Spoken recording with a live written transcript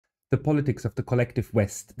the politics of the collective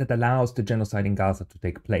West that allows the genocide in Gaza to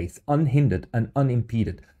take place, unhindered and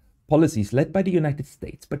unimpeded. Policies led by the United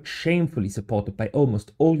States, but shamefully supported by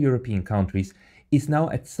almost all European countries, is now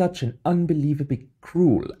at such an unbelievably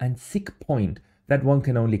cruel and sick point that one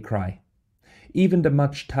can only cry. Even the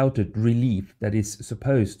much touted relief that is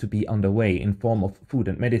supposed to be underway in form of food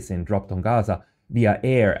and medicine dropped on Gaza via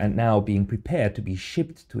air and now being prepared to be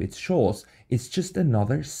shipped to its shores is just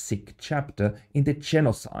another sick chapter in the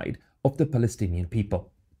genocide of the Palestinian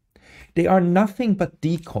people. They are nothing but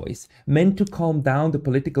decoys meant to calm down the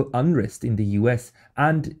political unrest in the US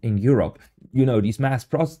and in Europe. You know, these mass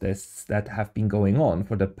protests that have been going on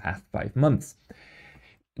for the past 5 months.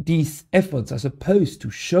 These efforts are supposed to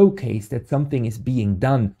showcase that something is being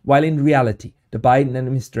done, while in reality, the Biden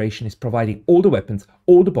administration is providing all the weapons,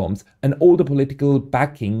 all the bombs, and all the political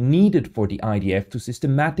backing needed for the IDF to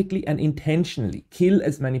systematically and intentionally kill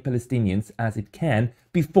as many Palestinians as it can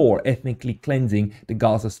before ethnically cleansing the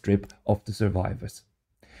Gaza Strip of the survivors.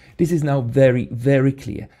 This is now very, very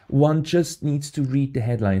clear. One just needs to read the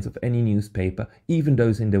headlines of any newspaper, even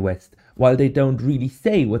those in the West. While they don't really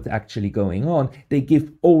say what's actually going on, they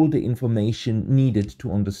give all the information needed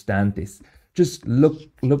to understand this. Just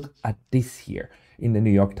look at this here in the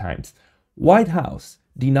New York Times. White House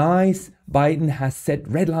denies Biden has set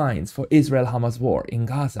red lines for Israel-Hamas war in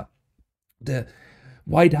Gaza. The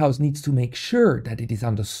White House needs to make sure that it is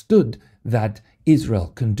understood that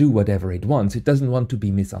Israel can do whatever it wants. It doesn't want to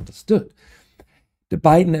be misunderstood. The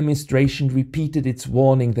Biden administration repeated its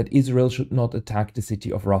warning that Israel should not attack the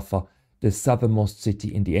city of Rafah, the southernmost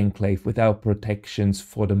city in the enclave, without protections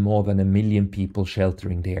for the more than 1 million people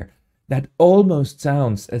sheltering there. That almost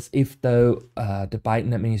sounds as if though the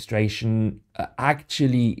Biden administration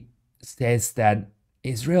actually says that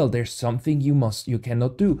Israel, there's something you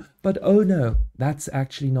cannot do. But oh no, that's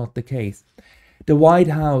actually not the case. The White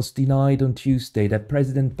House denied on Tuesday that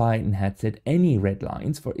President Biden had set any red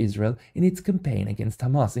lines for Israel in its campaign against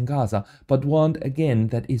Hamas in Gaza, but warned again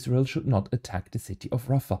that Israel should not attack the city of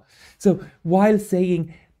Rafah. So while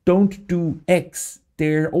saying don't do X,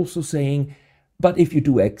 they're also saying, but if you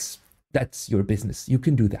do X, that's your business. You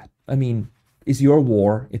can do that. I mean, it's your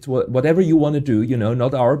war. It's whatever you want to do, you know,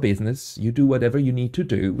 not our business. You do whatever you need to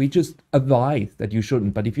do. We just advise that you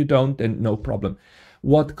shouldn't. But if you don't, then no problem.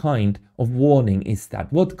 What kind of warning is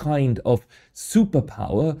that? What kind of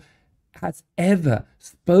superpower has ever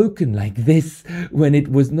spoken like this when it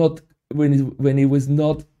was not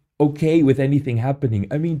okay with anything happening?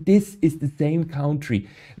 I mean, this is the same country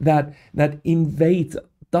that invades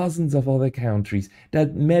dozens of other countries,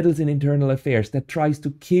 that meddles in internal affairs, that tries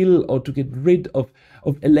to kill or to get rid of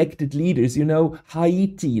elected leaders. You know,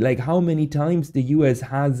 Haiti, like how many times the US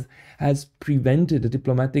has prevented a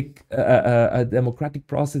democratic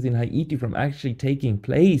process in Haiti from actually taking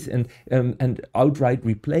place and outright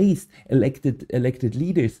replaced elected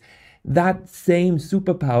leaders. That same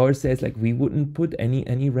superpower says, like, we wouldn't put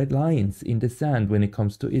any red lines in the sand when it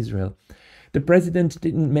comes to Israel. The president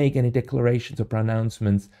didn't make any declarations or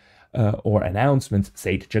pronouncements announcements,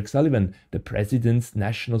 said Jack Sullivan, the president's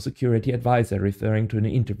national security advisor, referring to an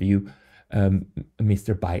interview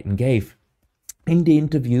Mr. Biden gave. In the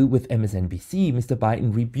interview with MSNBC, Mr.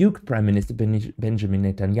 Biden rebuked Prime Minister Benjamin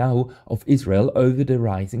Netanyahu of Israel over the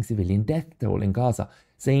rising civilian death toll in Gaza,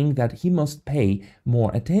 saying that he must pay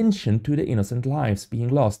more attention to the innocent lives being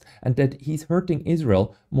lost and that he's hurting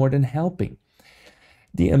Israel more than helping.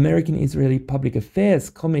 The American Israeli Public Affairs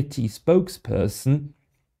Committee spokesperson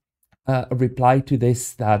replied to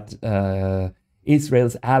this that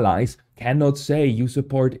Israel's allies cannot say you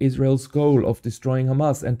support Israel's goal of destroying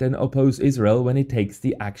Hamas and then oppose Israel when it takes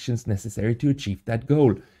the actions necessary to achieve that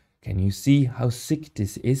goal. Can you see how sick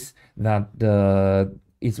this is, that the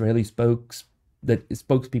Israeli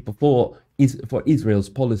spokespeople for Israel's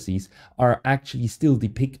policies are actually still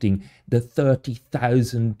depicting the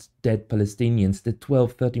 30,000 dead Palestinians, the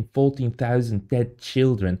 12, 13, 14,000 dead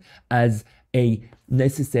children as a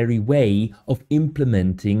necessary way of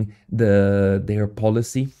implementing their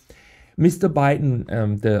policy. Mr. Biden,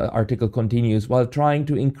 the article continues, while trying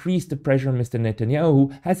to increase the pressure on Mr.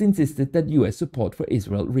 Netanyahu, has insisted that US support for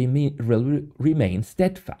Israel remain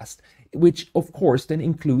steadfast, which of course then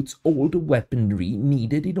includes all the weaponry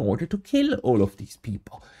needed in order to kill all of these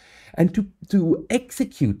people. And to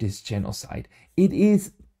execute this genocide, it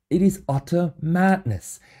is utter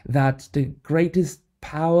madness that the greatest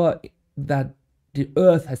power that the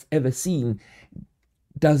earth has ever seen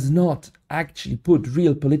does not actually put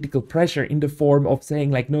real political pressure in the form of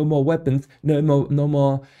saying like no more weapons, no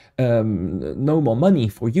more money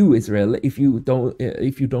for you, Israel, if you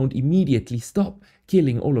don't immediately stop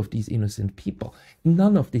killing all of these innocent people.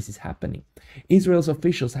 None of this is happening. Israel's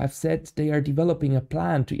officials have said they are developing a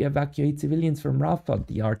plan to evacuate civilians from Rafah,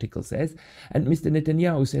 the article says, and Mr.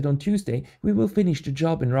 Netanyahu said on Tuesday, "We will finish the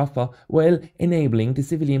job in Rafah while enabling the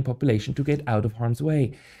civilian population to get out of harm's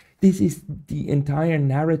way." This is the entire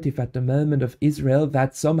narrative at the moment of Israel,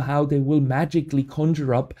 that somehow they will magically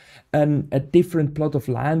conjure up a different plot of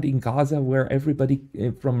land in Gaza where everybody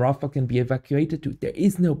from Rafah can be evacuated to. There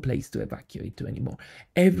is no place to evacuate to anymore.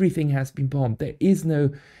 Everything has been bombed. There is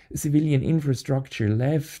no civilian infrastructure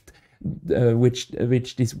left, which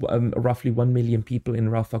this roughly 1 million people in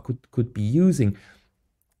Rafah could be using.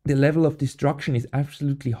 The level of destruction is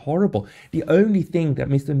absolutely horrible. The only thing that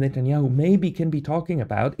Mr. Netanyahu maybe can be talking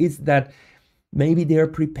about is that maybe they're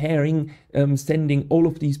preparing sending all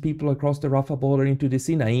of these people across the Rafah border into the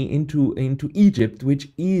Sinai, into Egypt,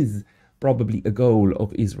 which is probably a goal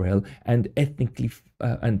of Israel, and ethnically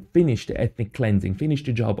and finish the ethnic cleansing, finish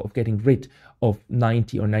the job of getting rid of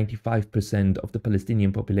 90 or 95% of the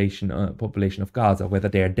Palestinian population of Gaza, whether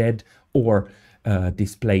they're dead or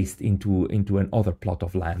displaced into another plot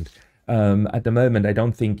of land. At the moment, I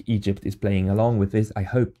don't think Egypt is playing along with this. I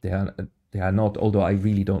hope they are not. Although I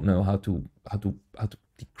really don't know how to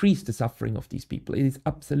decrease the suffering of these people. It is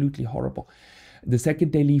absolutely horrible. The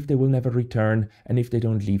second they leave, they will never return, and if they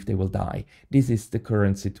don't leave, they will die. This is the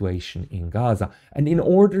current situation in Gaza. And in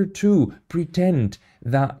order to pretend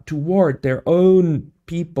that toward their own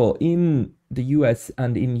people in the US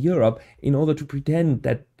and in Europe, in order to pretend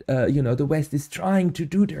that the West is trying to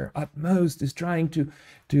do their utmost, is trying to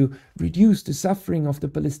reduce the suffering of the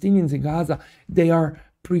Palestinians in Gaza, they are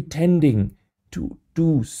pretending to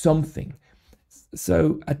do something.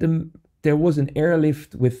 So there was an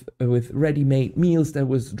airlift with ready-made meals that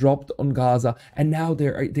was dropped on Gaza, and now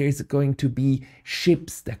there's going to be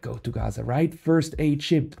ships that go to Gaza, right? First aid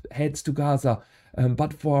ship heads to Gaza,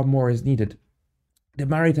 but far more is needed. The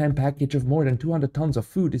maritime package of more than 200 tons of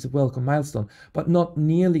food is a welcome milestone, but not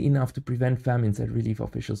nearly enough to prevent famine, said relief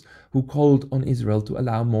officials, who called on Israel to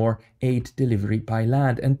allow more aid delivery by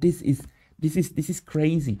land. And this is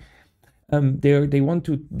crazy. They want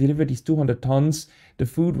to deliver these 200 tons. The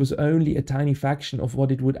food was only a tiny fraction of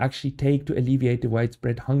what it would actually take to alleviate the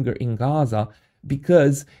widespread hunger in Gaza,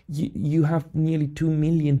 because you have nearly 2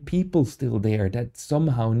 million people still there that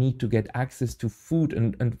somehow need to get access to food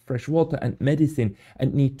and fresh water and medicine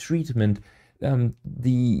and need treatment. The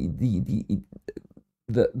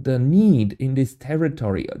need in this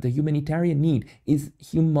territory, the humanitarian need is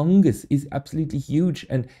humongous, is absolutely huge,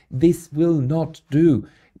 and this will not do.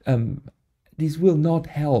 This will not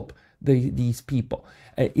help these people.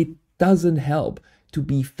 It doesn't help to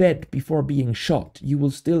be fed before being shot. You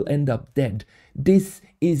will still end up dead. This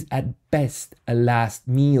is at best a last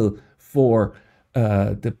meal for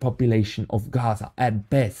the population of Gaza, at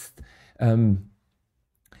best.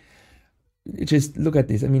 Just look at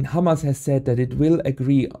this. I mean, Hamas has said that it will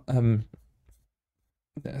agree.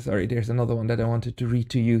 Sorry, there's another one that I wanted to read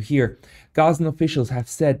to you here. Gazan officials have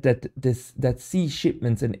said that sea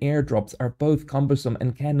shipments and airdrops are both cumbersome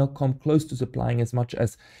and cannot come close to supplying as much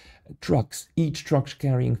as trucks. Each truck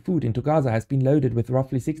carrying food into Gaza has been loaded with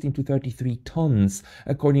roughly 16 to 33 tons,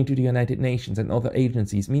 according to the United Nations and other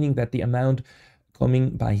agencies, meaning that the amount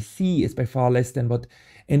coming by sea is by far less than what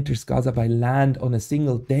enters Gaza by land on a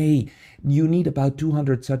single day. You need about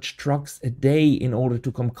 200 such trucks a day in order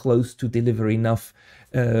to come close to deliver enough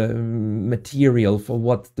material for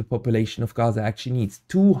what the population of Gaza actually needs.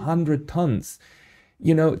 200 tons.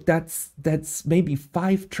 That's maybe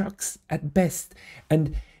 5 trucks at best.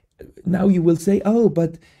 And now you will say, oh,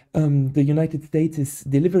 but the United States is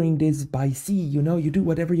delivering this by sea. You do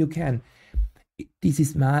whatever you can. This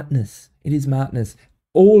is madness. It is madness.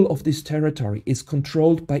 All of this territory is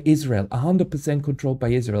controlled by Israel, 100% controlled by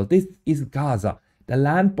Israel. This is Gaza. The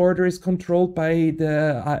land border is controlled by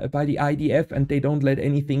the IDF, and they don't let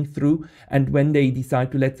anything through. And when they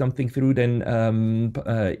decide to let something through, then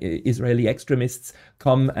Israeli extremists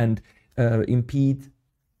come and impede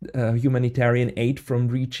humanitarian aid from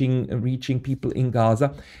reaching people in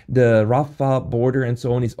Gaza. The Rafah border and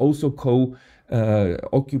so on is also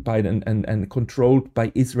occupied and controlled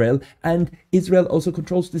by Israel, and Israel also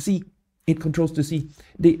controls the sea. It controls the sea.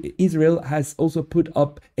 Israel has also put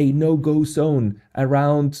up a no-go zone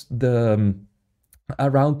around the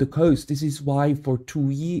coast. This is why for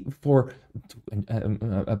 2 years,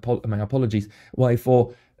 my apologies, why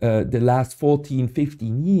for the last 14,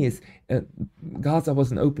 15 years, Gaza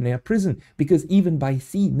was an open-air prison, because even by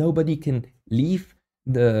sea, nobody can leave.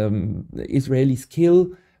 The Israelis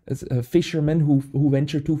kill fishermen who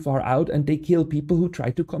venture too far out, and they kill people who try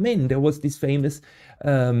to come in. There was this famous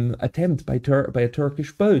attempt by a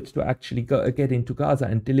Turkish boat to actually get into Gaza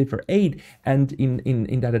and deliver aid, and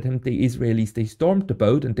in that attempt, the Israelis, they stormed the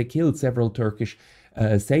boat and they killed several Turkish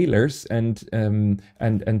sailors and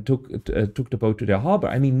took the boat to their harbor.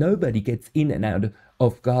 I mean, nobody gets in and out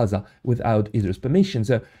of Gaza without Israel's permission.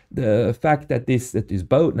 So the fact that this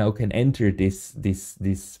boat now can enter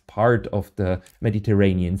this part of the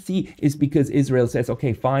Mediterranean Sea is because Israel says,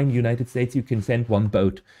 okay, fine, United States, you can send one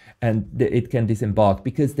boat and it can disembark,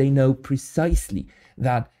 because they know precisely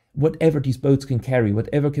that whatever these boats can carry,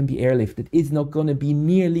 whatever can be airlifted, is not going to be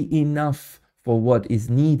nearly enough for what is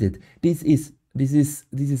needed. This is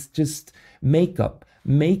just makeup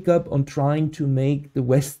on trying to make the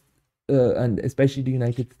West and especially the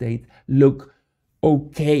United States look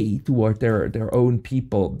okay toward their own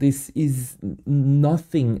people. This is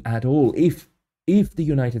nothing at all. If the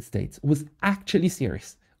United States was actually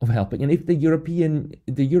serious of helping, and if the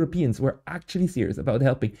Europeans were actually serious about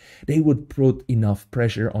helping, they would put enough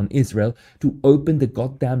pressure on Israel to open the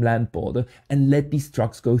goddamn land border and let these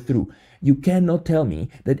trucks go through. You cannot tell me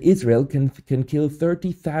that Israel can kill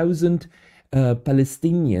 30,000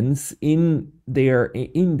 Palestinians in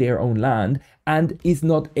their own land and is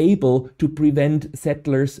not able to prevent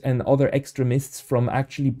settlers and other extremists from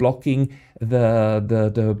actually blocking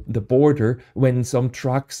the border when some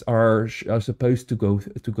trucks are supposed to go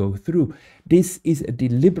through. This is a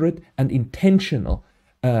deliberate and intentional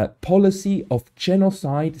policy of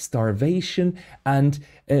genocide, starvation, and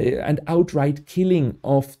outright killing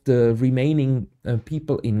of the remaining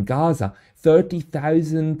people in Gaza.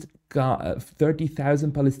 30,000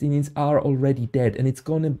 Palestinians are already dead, and it's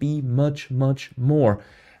going to be much more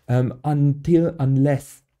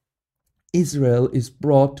unless Israel is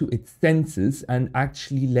brought to its senses and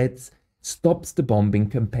actually stops the bombing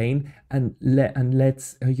campaign and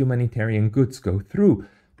lets humanitarian goods go through.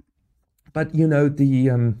 But you know,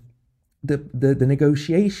 the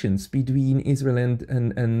negotiations between Israel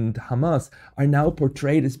and Hamas are now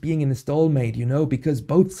portrayed as being in a stalemate, you know, because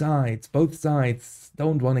both sides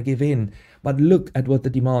don't want to give in. But look at what the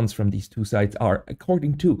demands from these two sides are.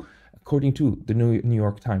 According to the New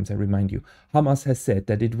York Times, I remind you, Hamas has said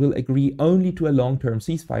that it will agree only to a long-term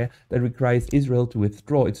ceasefire that requires Israel to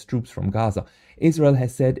withdraw its troops from Gaza. Israel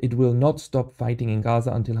has said it will not stop fighting in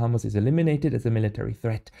Gaza until Hamas is eliminated as a military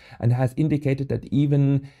threat, and has indicated that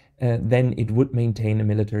even then it would maintain a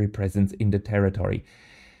military presence in the territory.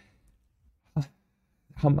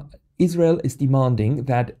 Israel is demanding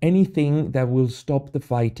that anything that will stop the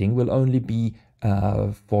fighting will only be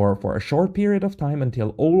for a short period of time,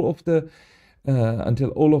 until all of the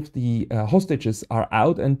hostages are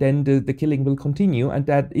out, and then the killing will continue, and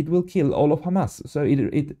that it will kill all of Hamas. So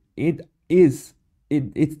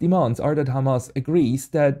its demands are that Hamas agrees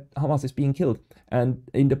that Hamas is being killed, and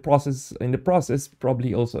in the process,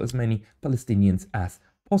 probably also as many Palestinians as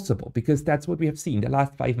possible, because that's what we have seen the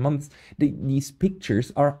last 5 months. These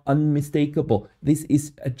pictures are unmistakable. This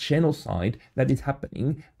is a genocide that is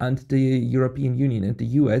happening, and the European Union and the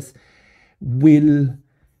US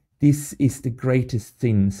this is the greatest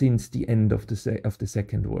sin since the end of the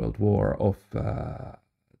Second World War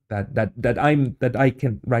that I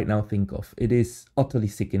can right now think of. It is utterly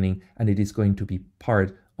sickening, and it is going to be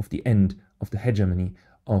part of the end of the hegemony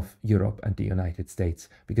of Europe and the United States,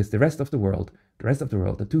 because the rest of the world, the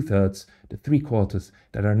 2/3, the 3/4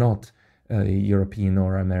 that are not European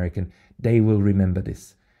or American, they will remember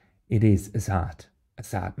this. It is a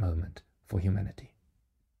sad moment for humanity.